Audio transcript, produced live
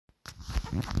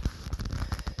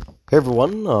Hey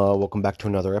everyone, welcome back to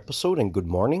another episode and good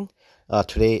morning.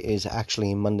 Today is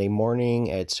actually Monday morning.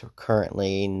 It's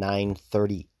currently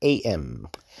 9:30 a.m.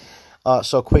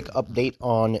 So a quick update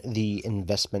on the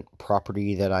investment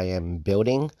property that I am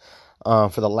building.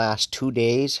 For the last 2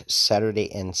 days,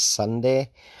 Saturday and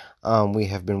Sunday, we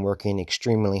have been working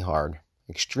extremely hard.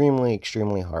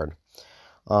 Extremely hard.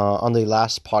 On the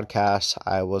last podcast,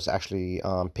 I was actually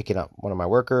picking up one of my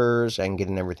workers and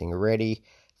getting everything ready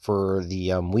for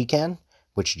the weekend,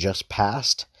 which just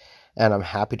passed. And I'm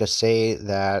happy to say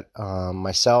that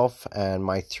myself and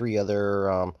my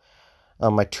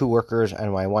my two workers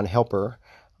and my one helper,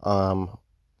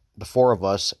 the four of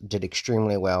us did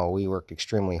extremely well. We worked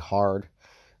extremely hard.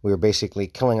 We were basically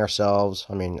killing ourselves.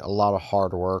 I mean, a lot of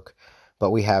hard work,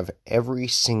 but we have every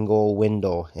single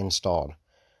window installed.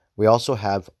 We also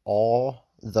have all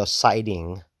the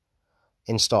siding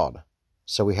installed.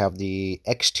 So we have the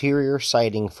exterior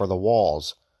siding for the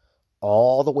walls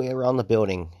all the way around the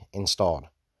building installed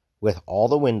with all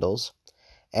the windows.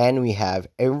 And we have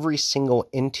every single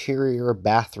interior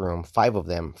bathroom, 5 of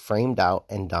them, framed out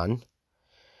and done.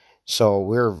 So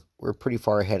we're pretty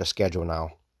far ahead of schedule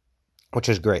now, which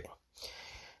is great.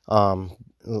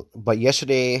 But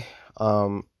yesterday,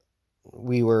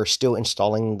 we were still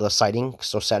installing the siding.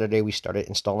 So Saturday we started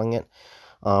installing it.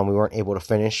 We weren't able to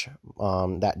finish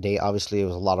that day. Obviously, it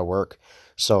was a lot of work.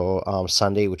 So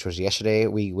Sunday, which was yesterday,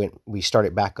 we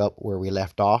started back up where we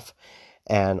left off,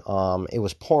 and it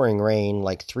was pouring rain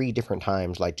like 3 different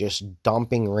times, like just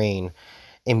dumping rain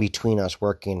in between us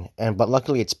working. But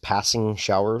luckily, it's passing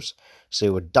showers, so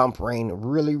it would dump rain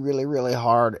really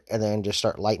hard, and then just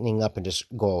start lightening up and just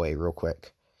go away real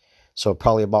quick. So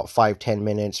probably about 5-10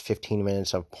 minutes, 15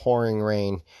 minutes of pouring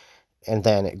rain, and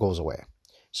then it goes away.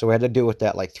 So we had to deal with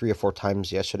that like 3 or 4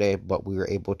 times yesterday, but we were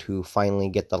able to finally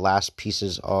get the last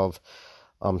pieces of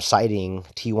siding,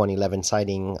 T111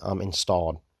 siding,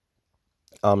 installed.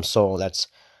 So that's,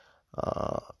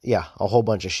 a whole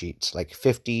bunch of sheets, like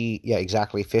 50,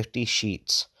 exactly 50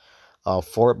 sheets of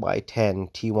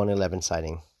 4x10 T111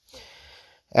 siding.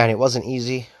 And it wasn't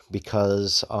easy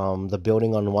because the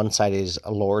building on one side is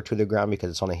lower to the ground because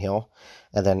it's on a hill.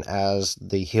 And then as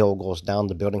the hill goes down,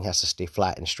 the building has to stay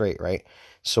flat and straight, right?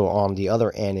 So on the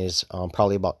other end is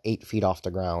probably about 8 feet off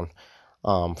the ground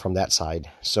from that side.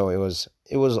 So it was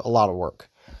a lot of work.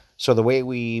 So the way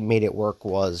we made it work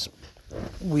was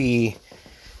I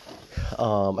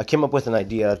came up with an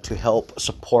idea to help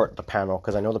support the panel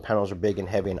because I know the panels are big and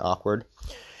heavy and awkward.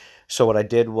 So what I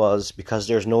did was, because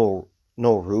there's no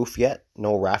roof yet,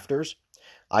 no rafters,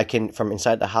 I can, from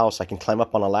inside the house, I can climb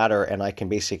up on a ladder and I can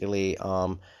basically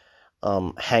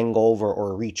hang over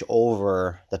or reach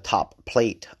over the top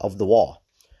plate of the wall,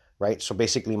 right? So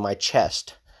basically my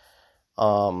chest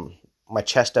and my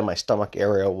stomach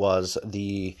area was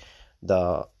the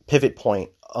pivot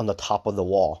point on the top of the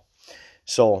wall.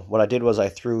 So what I did was I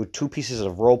threw 2 pieces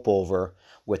of rope over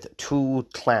with 2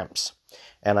 clamps,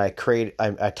 and I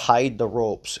tied the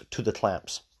ropes to the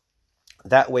clamps.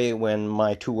 That way, when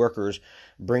my 2 workers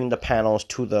bring the panels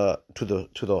to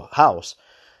the house,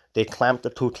 they clamp the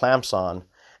 2 clamps on,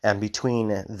 and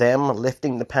between them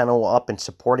lifting the panel up and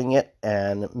supporting it,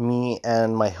 and me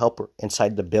and my helper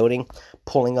inside the building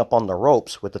pulling up on the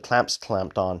ropes with the clamps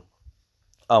clamped on,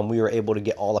 we were able to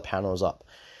get all the panels up.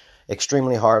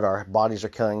 Extremely hard. Our bodies are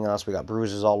killing us. We got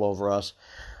bruises all over us.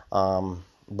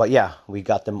 But yeah, we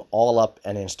got them all up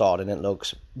and installed, and it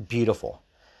looks beautiful.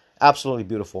 Absolutely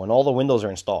beautiful. And all the windows are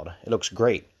installed. It looks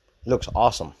great. It looks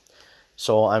awesome.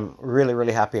 So I'm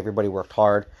really happy everybody worked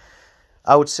hard.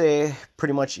 I would say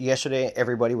pretty much yesterday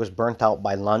everybody was burnt out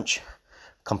by lunch.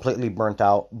 Completely burnt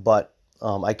out. But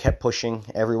I kept pushing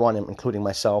everyone, including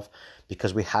myself,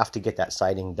 because we have to get that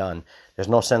siding done. There's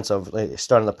no sense of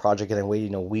starting the project and then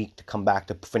waiting a week to come back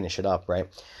to finish it up, right?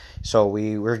 So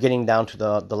we're getting down to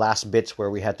the last bits where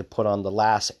we had to put on the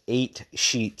last 8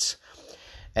 sheets,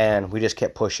 and we just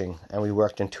kept pushing, and we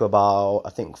worked into about, I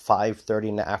think, 5:30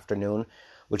 in the afternoon,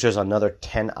 which was another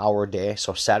 10-hour day.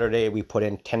 So Saturday we put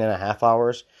in 10.5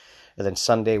 hours, and then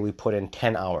Sunday we put in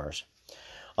 10 hours.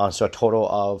 So a total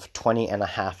of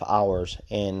 20.5 hours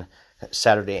in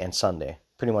Saturday and Sunday,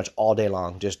 pretty much all day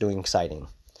long, just doing siding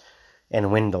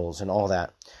and windows and all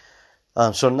that.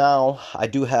 So now I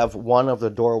do have one of the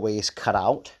doorways cut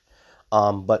out,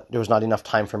 but there was not enough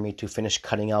time for me to finish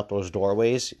cutting out those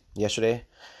doorways yesterday,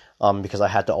 because I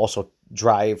had to also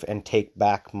drive and take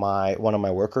back one of my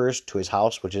workers to his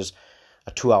house, which is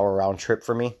a 2-hour round trip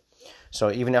for me. So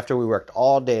even after we worked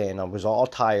all day and I was all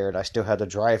tired, I still had to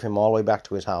drive him all the way back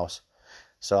to his house.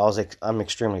 So I'm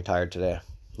extremely tired today.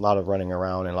 A lot of running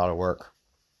around and a lot of work.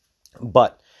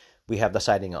 But we have the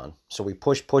siding on. So we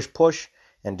push,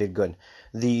 and did good.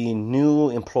 The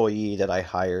new employee that I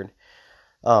hired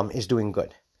is doing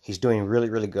good. He's doing really,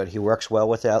 really good. He works well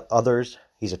with others.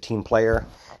 He's a team player.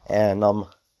 And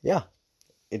yeah,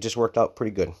 it just worked out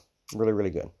pretty good. Really, really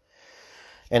good.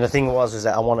 And the thing is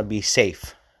that I want to be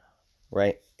safe,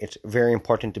 right? It's very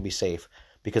important to be safe,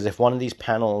 because if one of these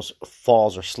panels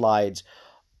falls or slides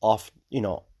off,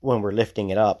 when we're lifting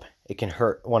it up, it can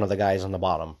hurt one of the guys on the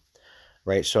bottom,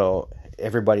 right? So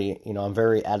everybody, I'm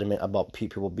very adamant about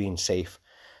people being safe,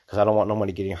 because I don't want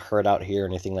nobody getting hurt out here or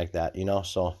anything like that,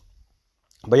 so.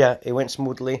 But yeah, it went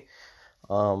smoothly.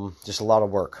 Just a lot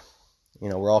of work.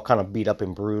 We're all kind of beat up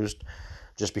and bruised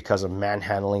just because of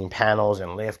manhandling panels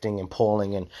and lifting and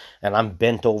pulling, and I'm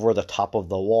bent over the top of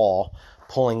the wall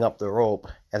pulling up the rope,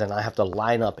 and then I have to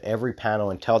line up every panel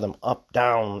and tell them up,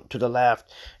 down, to the left,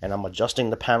 and I'm adjusting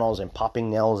the panels and popping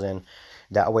nails in.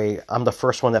 That way I'm the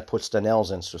first one that puts the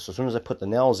nails in. So as soon as I put the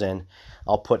nails in,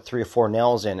 I'll put 3 or 4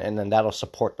 nails in, and then that'll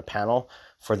support the panel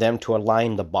for them to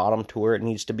align the bottom to where it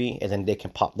needs to be, and then they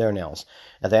can pop their nails.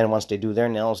 And then once they do their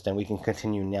nails, then we can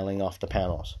continue nailing off the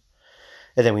panels.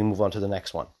 And then we move on to the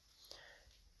next one.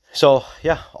 So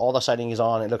yeah, all the siding is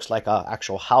on. It looks like an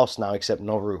actual house now, except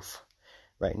no roof,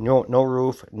 right? No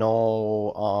roof,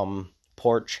 no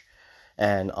porch,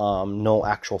 and no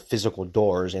actual physical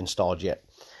doors installed yet.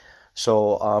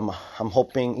 So I'm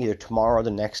hoping either tomorrow or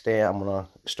the next day I'm gonna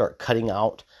start cutting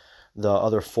out the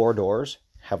other 4 doors,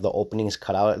 have the openings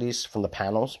cut out at least from the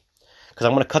panels, because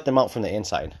I'm gonna cut them out from the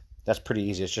inside. That's pretty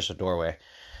easy. It's just a doorway.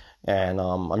 And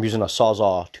I'm using a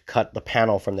Sawzall to cut the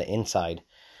panel from the inside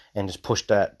and just push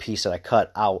that piece that I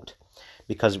cut out,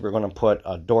 because we're going to put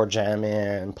a door jamb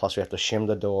in, plus we have to shim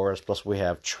the doors, plus we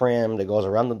have trim that goes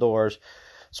around the doors.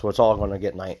 So it's all going to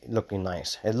get looking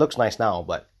nice. It looks nice now,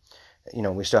 but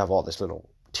we still have all this little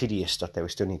tedious stuff that we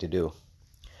still need to do.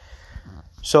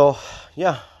 So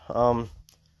yeah,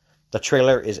 the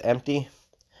trailer is empty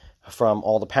from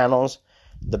all the panels.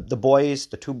 The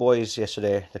 2 boys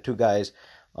yesterday, the 2 guys,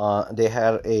 they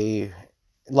had a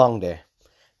long day,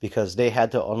 because they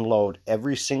had to unload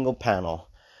every single panel,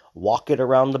 walk it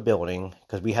around the building,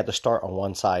 because we had to start on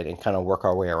one side and kind of work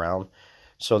our way around.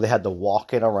 So they had to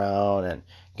walk it around and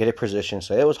get it positioned.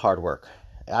 So it was hard work,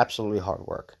 absolutely hard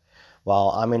work. While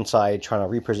I'm inside trying to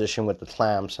reposition with the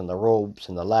clamps and the ropes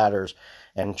and the ladders,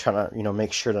 and trying to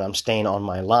make sure that I'm staying on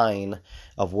my line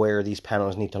of where these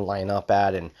panels need to line up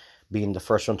at, and being the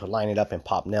first one to line it up and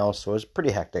pop nails. So it was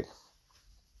pretty hectic.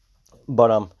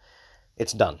 But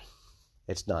it's done.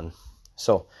 It's done.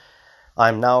 So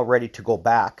I'm now ready to go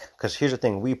back, because here's the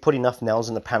thing: we put enough nails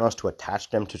in the panels to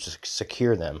attach them, to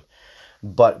secure them,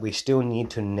 but we still need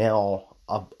to nail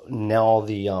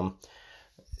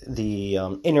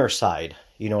the inner side.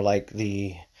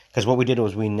 Because what we did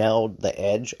was we nailed the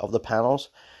edge of the panels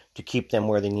to keep them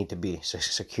where they need to be, so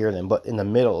secure them. But in the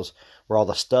middles, where all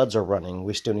the studs are running,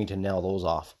 we still need to nail those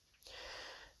off.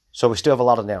 So we still have a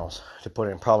lot of nails to put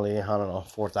in, probably,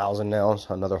 4,000 nails,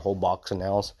 another whole box of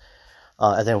nails.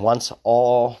 And then once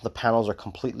all the panels are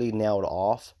completely nailed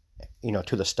off,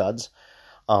 to the studs,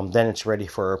 then it's ready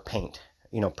for paint,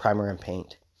 primer and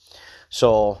paint.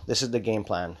 So this is the game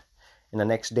plan. In the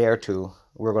next day or 2,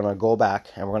 we're going to go back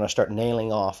and we're going to start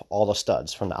nailing off all the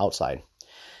studs from the outside.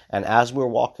 And as we're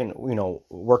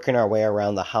working our way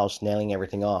around the house, nailing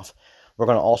everything off, we're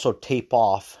going to also tape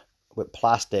off with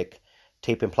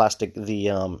tape and plastic,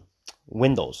 the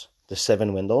windows, the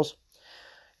 7 windows.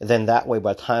 And then that way,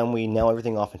 by the time we nail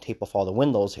everything off and tape off all the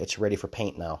windows, it's ready for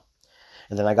paint now.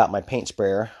 And then I got my paint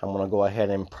sprayer. I'm going to go ahead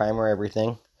and primer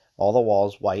everything, all the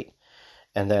walls white.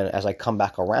 And then as I come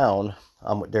back around,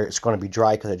 it's going to be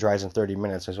dry, because it dries in 30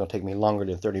 minutes. It's going to take me longer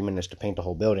than 30 minutes to paint the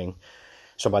whole building.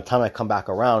 So by the time I come back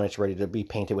around, it's ready to be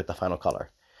painted with the final color.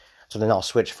 So then I'll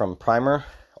switch from primer,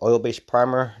 oil-based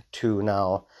primer, to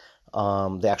now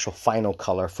the actual final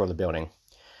color for the building.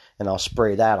 And I'll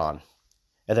spray that on.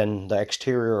 And then the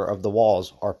exterior of the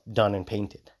walls are done and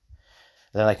painted.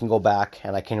 And then I can go back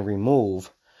and I can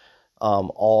remove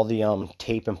all the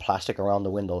tape and plastic around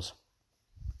the windows.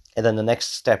 And then the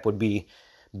next step would be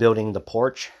building the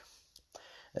porch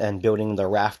and building the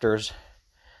rafters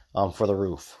for the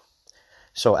roof.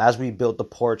 So as we build the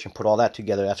porch and put all that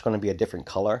together, that's going to be a different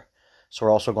color. So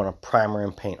we're also going to primer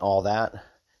and paint all that,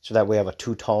 so that we have a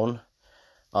two-tone,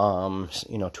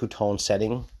 two-tone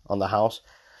setting on the house.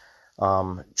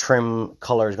 Trim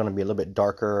color is going to be a little bit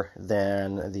darker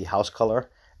than the house color,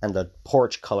 and the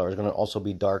porch color is going to also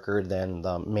be darker than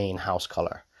the main house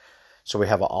color. So we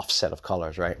have an offset of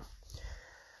colors, right?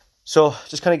 So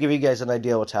just kind of give you guys an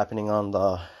idea of what's happening on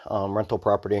the rental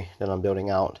property that I'm building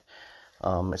out.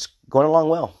 It's going along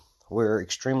well. we're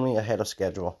extremely ahead of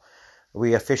schedule.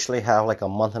 We officially have like a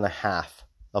month and a half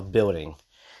of building,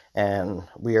 and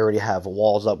we already have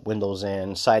walls up, windows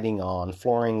in, siding on,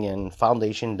 flooring in,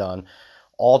 foundation done,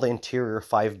 all the interior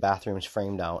 5 bathrooms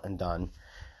framed out and done.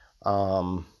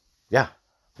 Yeah,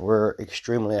 we're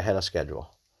extremely ahead of schedule.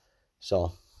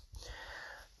 So,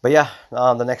 but yeah,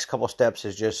 the next couple steps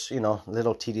is just,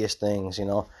 little tedious things,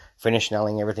 finish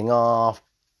nailing everything off,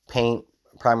 paint,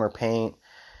 primer paint,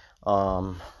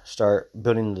 start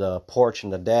building the porch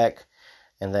and the deck,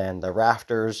 and then the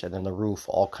rafters, and then the roof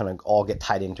all get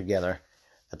tied in together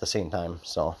at the same time.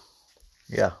 So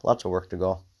yeah, lots of work to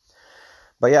go.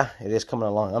 But yeah, it is coming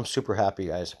along. I'm super happy,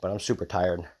 guys, but I'm super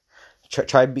tired.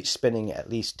 Try spending at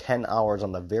least 10 hours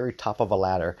on the very top of a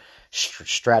ladder,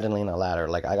 straddling a ladder.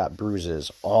 Like, I got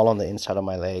bruises all on the inside of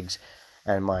my legs,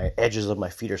 and my edges of my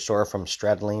feet are sore from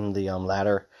straddling the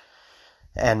ladder,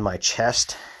 and my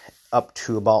chest up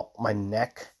to about my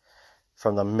neck,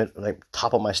 from the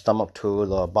top of my stomach to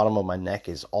the bottom of my neck,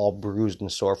 is all bruised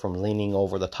and sore from leaning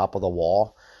over the top of the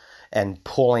wall and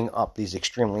pulling up these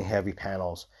extremely heavy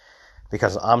panels,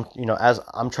 because as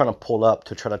I'm trying to pull up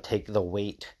to try to take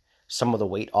some of the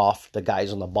weight off the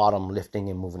guys on the bottom, lifting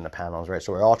and moving the panels, right?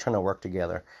 So we're all trying to work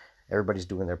together. Everybody's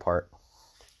doing their part.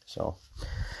 So,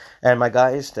 and my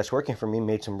guys that's working for me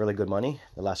made some really good money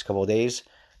the last couple of days,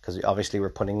 because obviously we're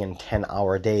putting in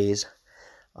 10-hour days.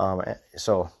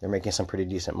 So they're making some pretty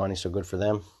decent money, so good for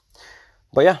them.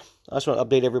 But yeah, I just want to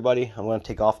update everybody. I'm going to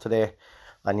take off today.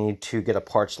 I need to get a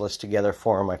parts list together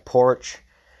for my porch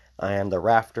and the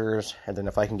rafters, and then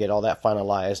if I can get all that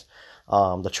finalized,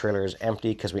 the trailer is empty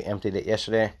because we emptied it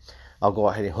yesterday. I'll go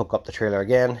ahead and hook up the trailer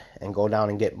again and go down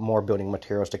and get more building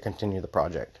materials to continue the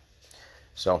project.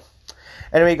 So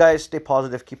anyway, guys, stay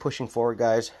positive, keep pushing forward,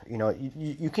 guys.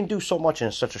 You can do so much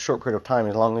in such a short period of time,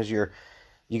 as long as you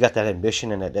got that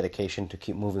ambition and that dedication to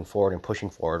keep moving forward and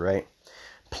pushing forward, right?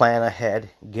 Plan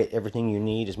ahead, get everything you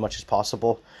need as much as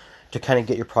possible to kind of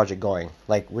get your project going.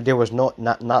 Like, there was not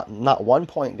one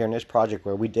point during this project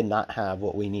where we did not have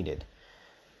what we needed,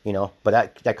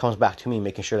 but that comes back to me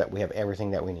making sure that we have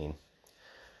everything that we need,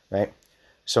 right?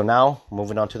 So now,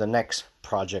 moving on to the next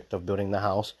project of building the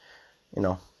house,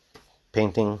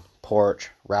 painting,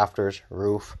 porch, rafters,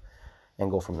 roof, and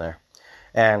go from there.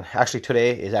 And actually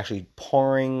today is actually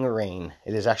pouring rain.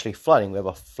 It is actually flooding. We have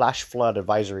a flash flood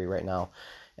advisory right now,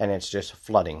 and it's just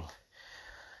flooding.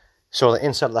 So the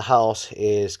inside of the house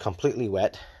is completely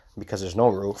wet because there's no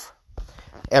roof.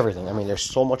 Everything. I mean, there's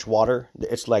so much water.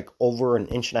 It's like over 1.5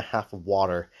 inches of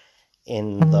water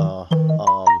in the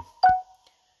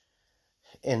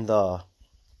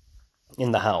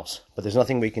house. But there's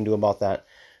nothing we can do about that.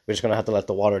 We're just gonna have to let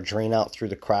the water drain out through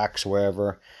the cracks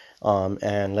wherever,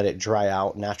 and let it dry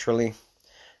out naturally.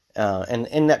 And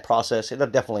in that process, it'll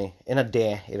definitely, in a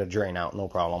day, it'll drain out, no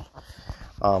problem.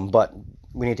 But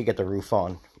we need to get the roof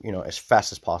on, as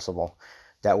fast as possible.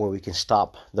 That way we can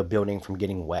stop the building from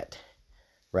getting wet,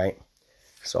 right?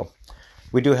 So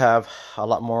we do have a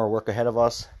lot more work ahead of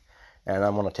us, and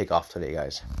I'm going to take off today,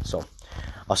 guys. So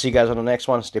I'll see you guys on the next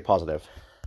one. Stay positive.